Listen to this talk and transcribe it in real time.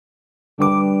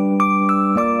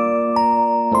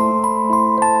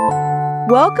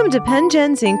Welcome to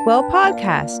PennGen's Inkwell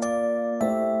podcast.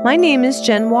 My name is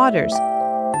Jen Waters.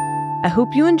 I hope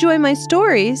you enjoy my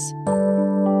stories.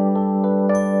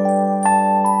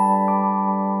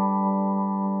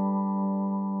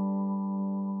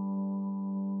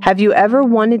 Have you ever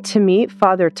wanted to meet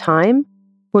Father Time?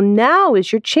 Well, now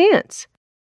is your chance.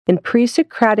 In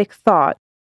pre-Socratic thought,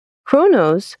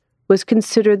 Chronos was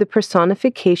considered the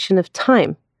personification of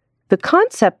time. The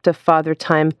concept of Father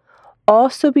Time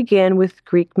also began with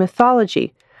Greek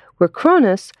mythology, where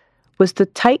Cronus was the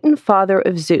Titan father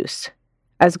of Zeus.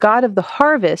 As god of the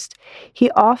harvest, he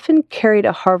often carried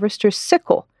a harvester's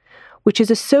sickle, which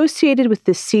is associated with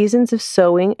the seasons of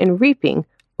sowing and reaping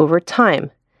over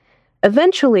time.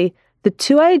 Eventually, the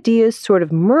two ideas sort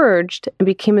of merged and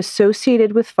became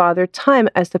associated with Father Time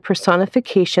as the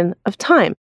personification of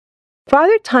time.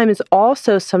 Father Time is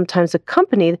also sometimes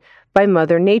accompanied by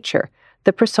Mother Nature,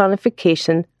 the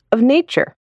personification of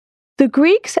nature. The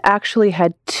Greeks actually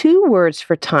had two words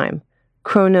for time: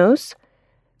 chronos,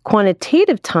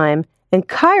 quantitative time, and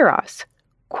kairos,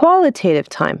 qualitative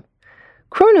time.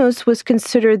 Chronos was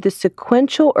considered the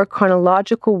sequential or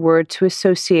chronological word to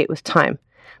associate with time,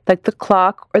 like the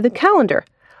clock or the calendar,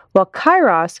 while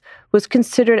kairos was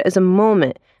considered as a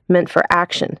moment meant for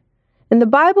action. In the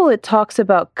Bible, it talks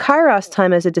about kairos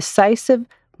time as a decisive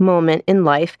moment in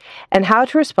life and how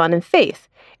to respond in faith.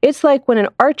 It's like when an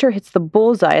archer hits the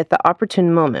bullseye at the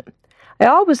opportune moment. I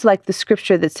always like the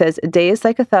scripture that says, "A day is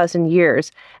like 1,000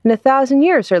 years, and 1,000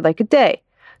 years are like a day."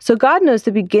 So God knows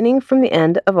the beginning from the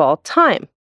end of all time.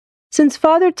 Since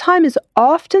Father Time is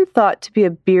often thought to be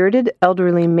a bearded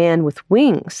elderly man with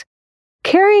wings,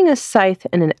 carrying a scythe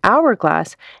and an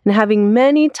hourglass and having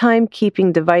many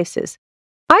timekeeping devices,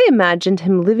 I imagined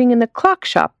him living in a clock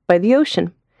shop by the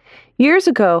ocean. Years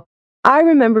ago, I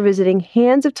remember visiting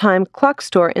Hands of Time clock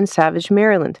store in Savage,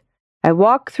 Maryland. I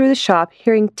walked through the shop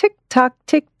hearing tick-tock,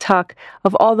 tick-tock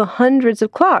of all the hundreds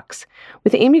of clocks,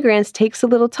 with Amy Grant's Takes a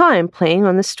Little Time playing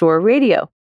on the store radio.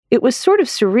 It was sort of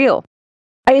surreal.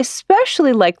 I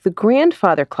especially liked the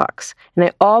grandfather clocks, and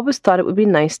I always thought it would be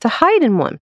nice to hide in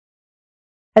one.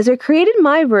 As I created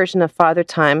my version of Father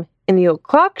Time in the old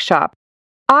clock shop,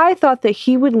 I thought that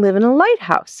he would live in a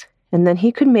lighthouse, and then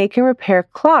he could make and repair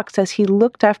clocks as he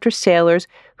looked after sailors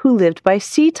who lived by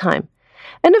sea time.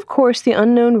 And of course, the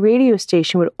unknown radio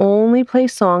station would only play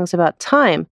songs about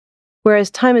time,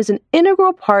 whereas time is an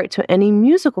integral part to any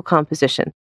musical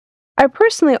composition. I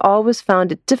personally always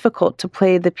found it difficult to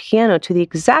play the piano to the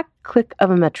exact click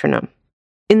of a metronome.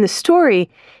 In the story,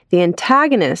 the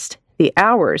antagonist, the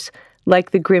Hours,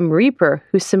 like the Grim Reaper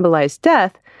who symbolized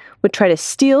death, would try to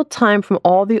steal time from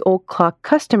all the old clock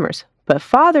customers, but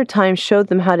Father Time showed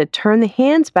them how to turn the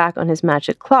hands back on his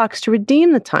magic clocks to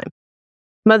redeem the time.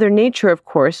 Mother Nature, of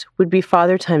course, would be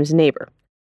Father Time's neighbor.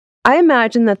 I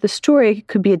imagine that the story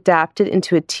could be adapted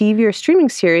into a TV or streaming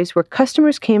series where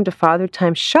customers came to Father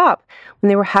Time's shop when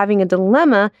they were having a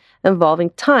dilemma involving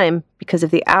time because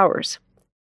of the Hours.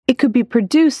 It could be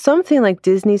produced something like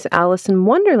Disney's Alice in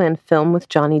Wonderland film with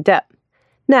Johnny Depp.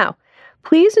 Now,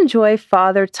 please enjoy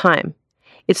Father Time.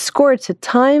 It's scored to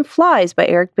Time Flies by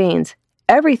Eric Baines.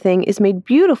 Everything is made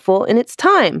beautiful in its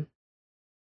time.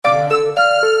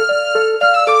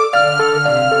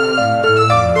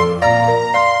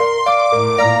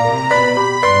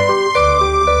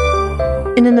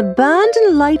 In an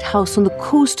abandoned lighthouse on the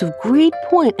coast of Great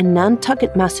Point in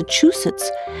Nantucket, Massachusetts,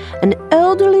 an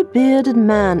elderly bearded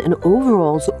man in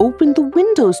overalls opened the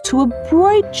windows to a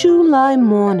bright July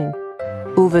morning.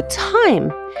 Over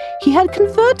time, he had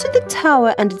converted the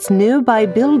tower and its nearby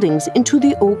buildings into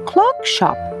the old clock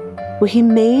shop, where he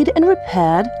made and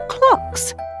repaired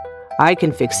clocks. "I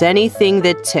can fix anything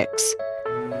that ticks,"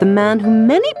 the man who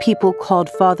many people called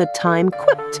Father Time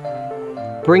quipped.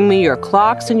 "Bring me your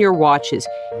clocks and your watches,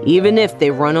 even if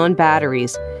they run on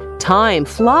batteries. Time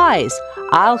flies.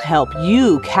 I'll help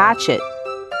you catch it."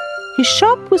 His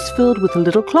shop was filled with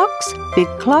little clocks, big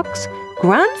clocks,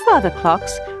 grandfather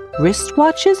clocks,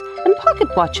 wristwatches, and pocket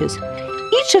watches.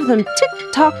 Each of them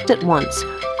tick-tocked at once,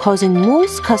 causing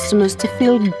most customers to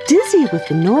feel dizzy with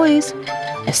the noise,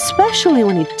 especially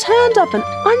when he turned up an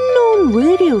unknown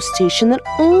radio station that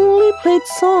only played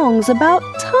songs about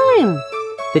time.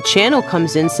 "The channel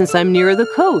comes in since I'm near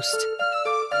the coast,"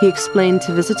 he explained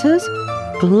to visitors,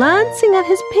 glancing at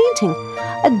his painting,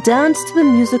 A Dance to the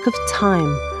Music of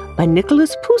Time by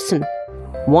Nicholas Poussin.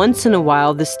 "Once in a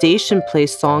while, the station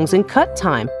plays songs in cut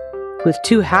time, with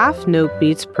 2 half-note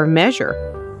beats per measure,"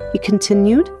 he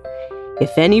continued.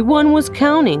 "If anyone was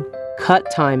counting,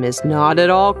 cut time is not at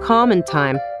all common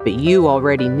time, but you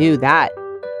already knew that.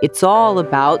 It's all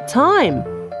about time."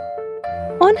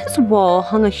 On his wall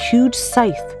hung a huge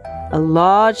scythe, a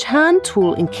large hand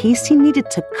tool in case he needed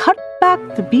to cut back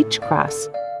the beach grass,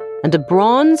 and a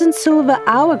bronze and silver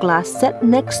hourglass set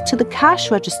next to the cash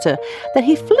register that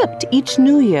he flipped each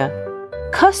New Year.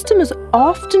 Customers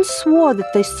often swore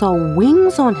that they saw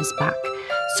wings on his back,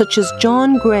 such as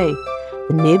John Gray,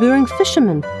 the neighboring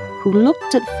fisherman, who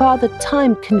looked at Father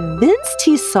Time convinced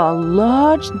he saw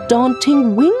large,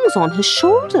 daunting wings on his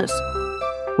shoulders.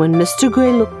 When Mr.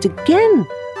 Gray looked again,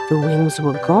 the wings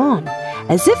were gone,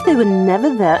 as if they were never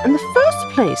there in the first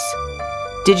place.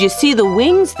 "Did you see the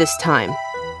wings this time?"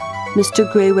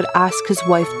 Mr. Gray would ask his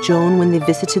wife Joan when they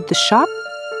visited the shop.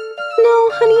 "No,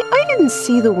 honey, I didn't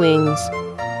see the wings."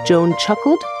 Joan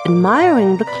chuckled,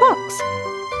 admiring the clocks.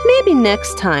 "Maybe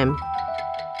next time."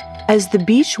 As the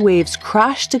beach waves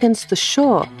crashed against the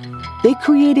shore, they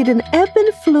created an ebb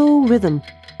and flow rhythm,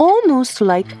 almost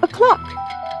like a clock.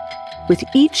 With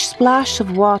each splash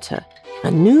of water,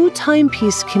 a new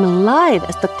timepiece came alive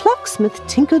as the clocksmith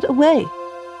tinkered away.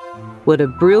 "What a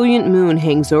brilliant moon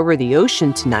hangs over the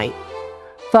ocean tonight,"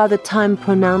 Father Time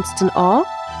pronounced in awe,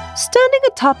 standing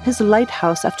atop his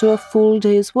lighthouse after a full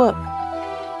day's work.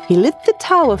 He lit the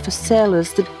tower for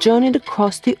sailors that journeyed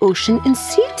across the ocean in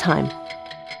sea time.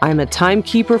 "I'm a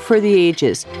timekeeper for the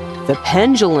ages. The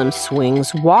pendulum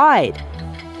swings wide.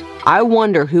 I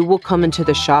wonder who will come into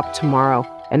the shop tomorrow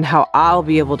and how I'll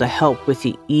be able to help with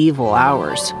the evil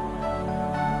hours."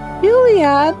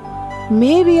 "Iliad,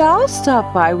 maybe I'll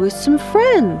stop by with some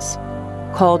friends,"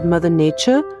 called Mother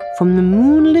Nature from the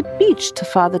moonlit beach to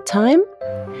Father Time.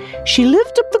 She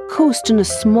lived up the coast in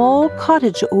a small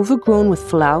cottage overgrown with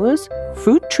flowers,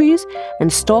 fruit trees,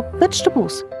 and stalk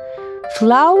vegetables.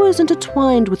 Flowers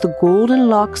intertwined with the golden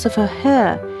locks of her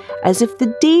hair, as if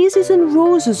the daisies and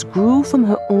roses grew from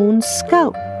her own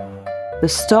scalp. The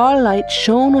starlight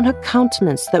shone on her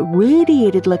countenance that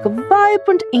radiated like a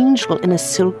vibrant angel in a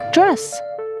silk dress.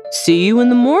 "See you in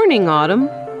the morning, Autumn,"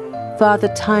 Father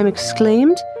Time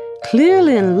exclaimed,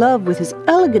 clearly in love with his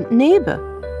elegant neighbor.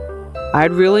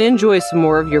 "I'd really enjoy some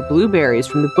more of your blueberries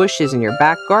from the bushes in your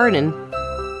back garden."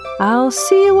 "I'll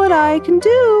see what I can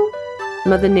do,"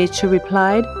 Mother Nature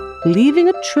replied, leaving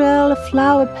a trail of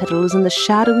flower petals in the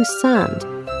shadowy sand.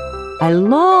 "I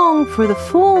long for the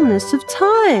fullness of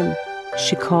time,"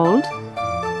 she called.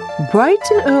 Bright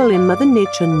and early, Mother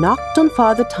Nature knocked on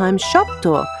Father Time's shop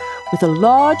door with a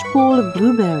large bowl of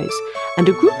blueberries and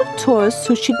a group of tourists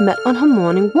who she'd met on her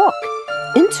morning walk,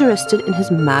 interested in his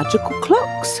magical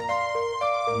clocks.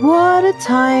 "What a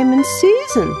time and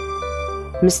season!"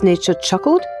 Miss Nature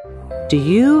chuckled. "Do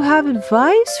you have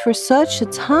advice for such a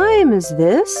time as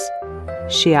this?"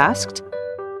 she asked.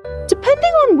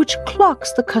 Depending on which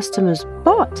clocks the customers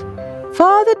bought,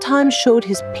 Father Time showed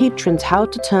his patrons how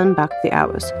to turn back the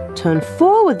hours, turn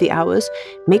forward the hours,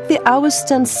 make the hours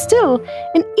stand still,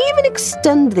 and even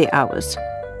extend the hours.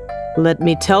 "Let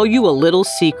me tell you a little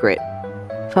secret,"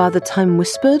 Father Time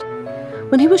whispered,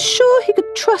 when he was sure he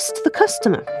could trust the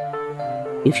customer.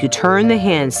 "If you turn the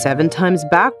hand 7 times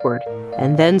backward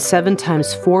and then 7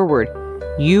 times forward,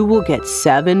 you will get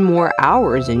 7 more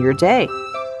hours in your day.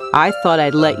 I thought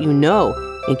I'd let you know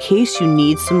in case you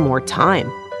need some more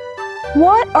time."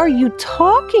 "What are you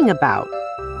talking about?"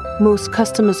 most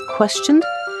customers questioned,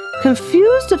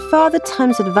 confused at Father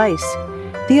Time's advice.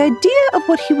 The idea of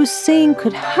what he was saying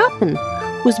could happen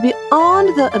was beyond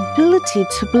their ability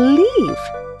to believe.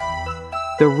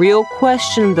 "The real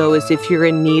question, though, is if you're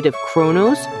in need of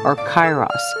Chronos or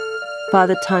Kairos,"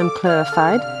 Father Time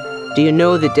clarified. "Do you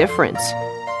know the difference?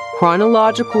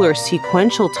 Chronological or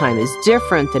sequential time is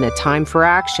different than a time for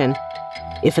action.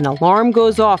 If an alarm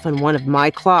goes off on one of my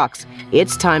clocks,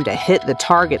 it's time to hit the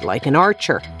target like an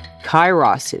archer.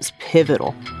 Kairos is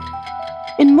pivotal."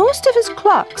 In most of his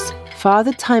clocks,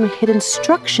 Father Time hid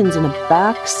instructions in a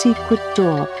back secret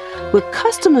door where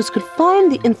customers could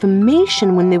find the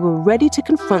information when they were ready to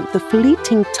confront the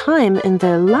fleeting time in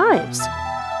their lives.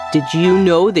 "Did you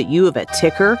know that you have a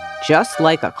ticker just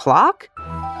like a clock?"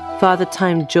 Father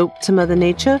Time joked to Mother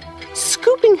Nature,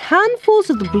 scooping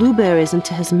handfuls of the blueberries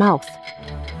into his mouth.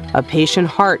 "A patient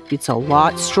heart beats a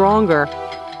lot stronger.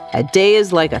 A day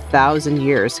is like 1,000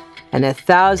 years, and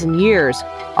 1,000 years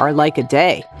are like a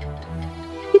day."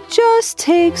 "It just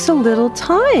takes a little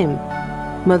time,"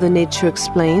 Mother Nature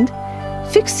explained,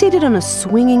 fixated on a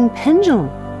swinging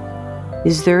pendulum.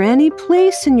 "Is there any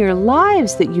place in your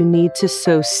lives that you need to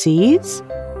sow seeds?"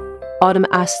 Autumn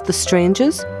asked the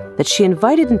strangers that she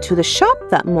invited into the shop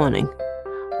that morning.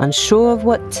 Unsure of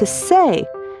what to say,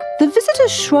 the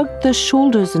visitors shrugged their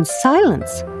shoulders in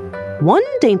silence. One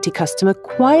dainty customer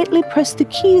quietly pressed the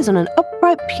keys on an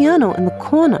upright piano in the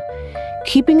corner,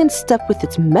 keeping in step with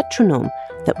its metronome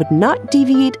that would not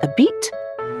deviate a beat.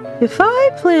 If I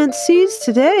plant seeds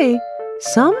today,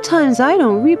 sometimes I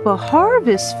don't reap a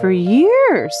harvest for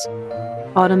years,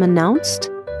 Autumn announced.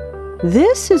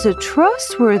 This is a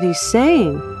trustworthy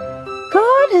saying.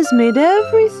 God has made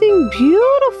everything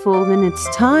beautiful in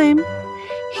its time.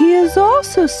 He has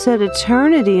also set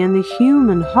eternity in the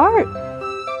human heart.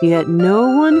 Yet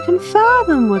no one can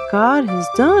fathom what God has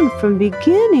done from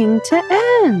beginning to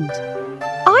end.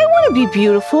 I want to be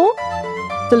beautiful,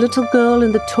 the little girl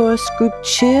in the tourist group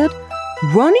cheered,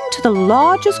 running to the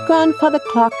largest grandfather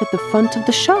clock at the front of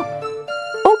the shop,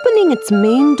 opening its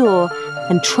main door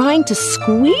and trying to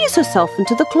squeeze herself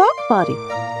into the clock body.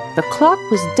 The clock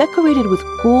was decorated with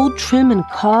gold trim and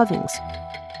carvings.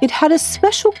 It had a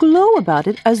special glow about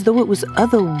it as though it was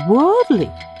otherworldly.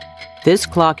 This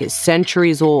clock is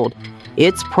centuries old.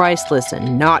 It's priceless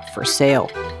and not for sale.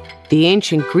 The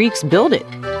ancient Greeks built it,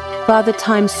 Father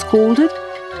Time scolded,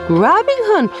 grabbing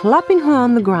her and plopping her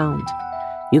on the ground.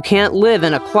 You can't live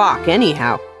in a clock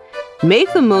anyhow.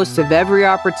 Make the most of every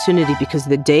opportunity because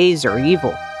the days are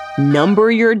evil.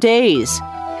 Number your days.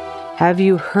 Have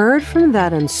you heard from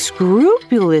that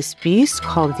unscrupulous beast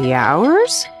called the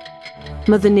Hours?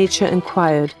 Mother Nature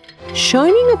inquired,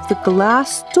 shining up the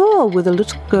glass door where the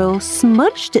little girl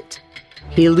smudged it.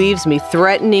 He leaves me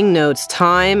threatening notes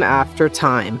time after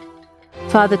time.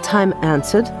 Father Time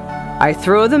answered, I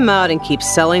throw them out and keep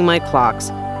selling my clocks.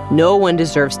 No one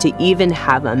deserves to even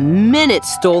have a minute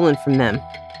stolen from them.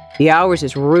 The Hours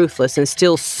is ruthless and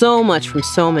steals so much from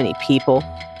so many people.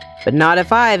 But not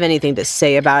if I have anything to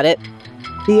say about it.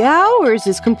 The Hours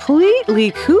is completely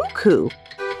cuckoo,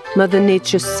 Mother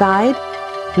Nature sighed,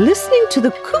 listening to the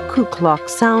cuckoo clock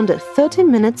sound at 30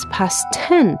 minutes past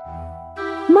 10.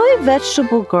 My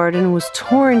vegetable garden was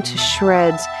torn to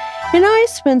shreds, and I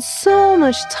spent so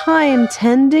much time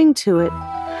tending to it.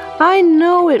 I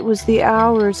know it was the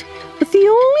Hours, but the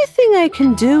only thing I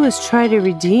can do is try to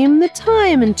redeem the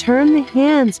time and turn the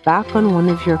hands back on one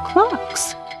of your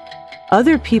clocks.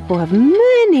 Other people have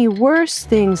many worse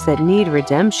things that need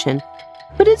redemption,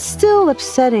 but it's still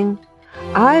upsetting.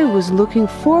 I was looking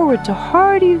forward to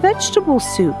hearty vegetable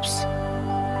soups.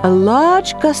 A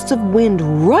large gust of wind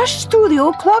rushed through the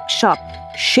old clock shop,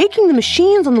 shaking the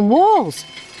machines on the walls.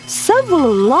 Several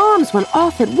alarms went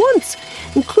off at once,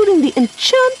 including the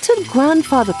enchanted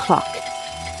grandfather clock.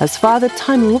 As Father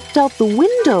Time looked out the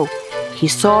window, he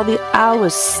saw the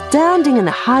Hours standing in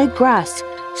the high grass,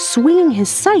 swinging his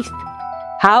scythe.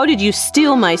 How did you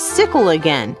steal my sickle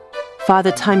again?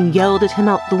 Father Time yelled at him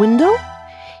out the window.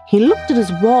 He looked at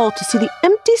his wall to see the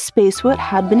empty space where it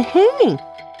had been hanging.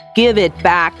 Give it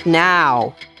back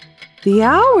now. The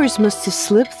Hours must have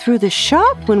slipped through the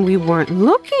shop when we weren't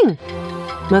looking,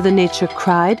 Mother Nature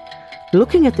cried,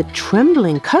 looking at the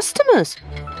trembling customers.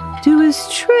 Do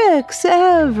his tricks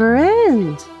ever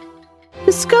end?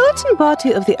 The skeleton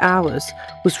body of the Hours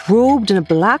was robed in a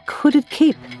black hooded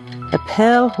cape. A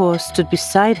pale horse stood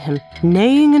beside him,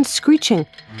 neighing and screeching.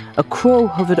 A crow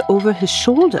hovered over his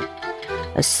shoulder.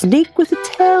 A snake with a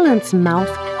tail in its mouth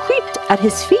creeped at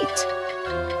his feet.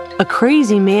 A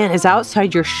crazy man is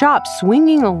outside your shop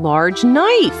swinging a large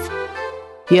knife,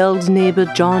 yelled neighbor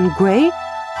John Gray,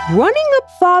 running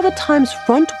up Father Time's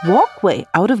front walkway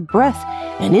out of breath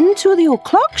and into the old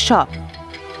clock shop.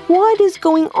 What is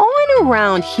going on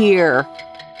around here?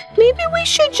 Maybe we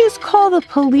should just call the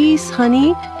police,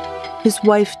 honey, his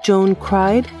wife Joan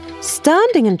cried,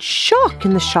 standing in shock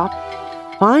in the shop,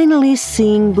 finally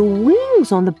seeing the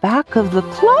wings on the back of the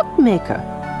clockmaker.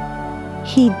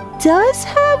 He does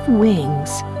have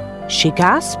wings, she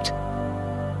gasped.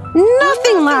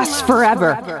 Nothing lasts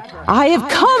forever. I have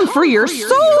come for your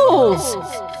souls,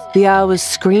 the Hours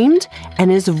screamed,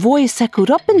 and his voice echoed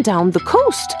up and down the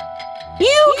coast.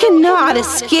 You cannot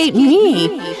escape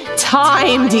me.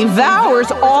 Time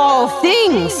devours all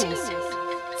things.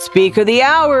 Speak of the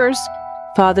Hours,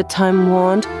 Father Time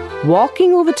warned,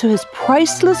 walking over to his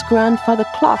priceless grandfather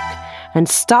clock and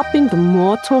stopping the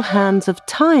mortal hands of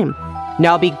time.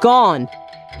 Now be gone,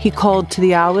 he called to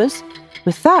the Hours.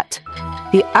 With that,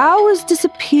 the Hours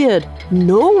disappeared,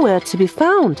 nowhere to be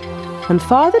found, and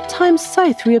Father Time's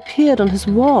scythe reappeared on his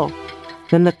wall.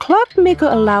 Then the clockmaker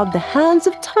allowed the hands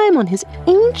of time on his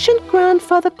ancient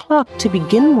grandfather clock to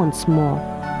begin once more.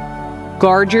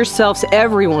 Guard yourselves,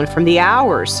 everyone, from the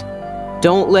Hours.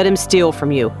 Don't let him steal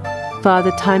from you,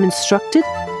 Father Time instructed.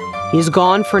 He's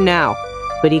gone for now,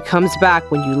 but he comes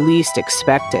back when you least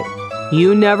expect it.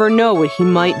 You never know what he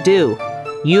might do.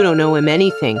 You don't know him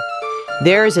anything.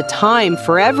 There is a time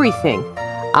for everything.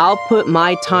 I'll put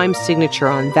my time signature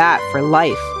on that for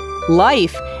life.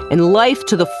 Life, and life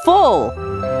to the full.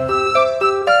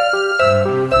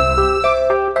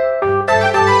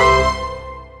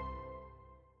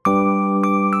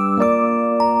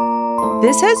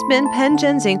 This has been Pen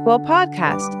Gen's Inkwell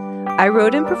Podcast. I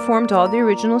wrote and performed all the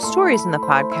original stories in the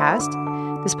podcast.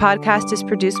 This podcast is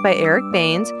produced by Eric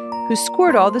Baines, who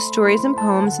scored all the stories and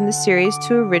poems in the series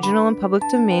to original and public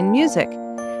domain music.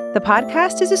 The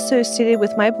podcast is associated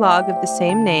with my blog of the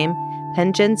same name,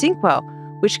 Pen Gen's Inkwell,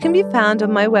 which can be found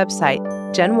on my website,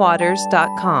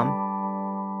 jenwaters.com.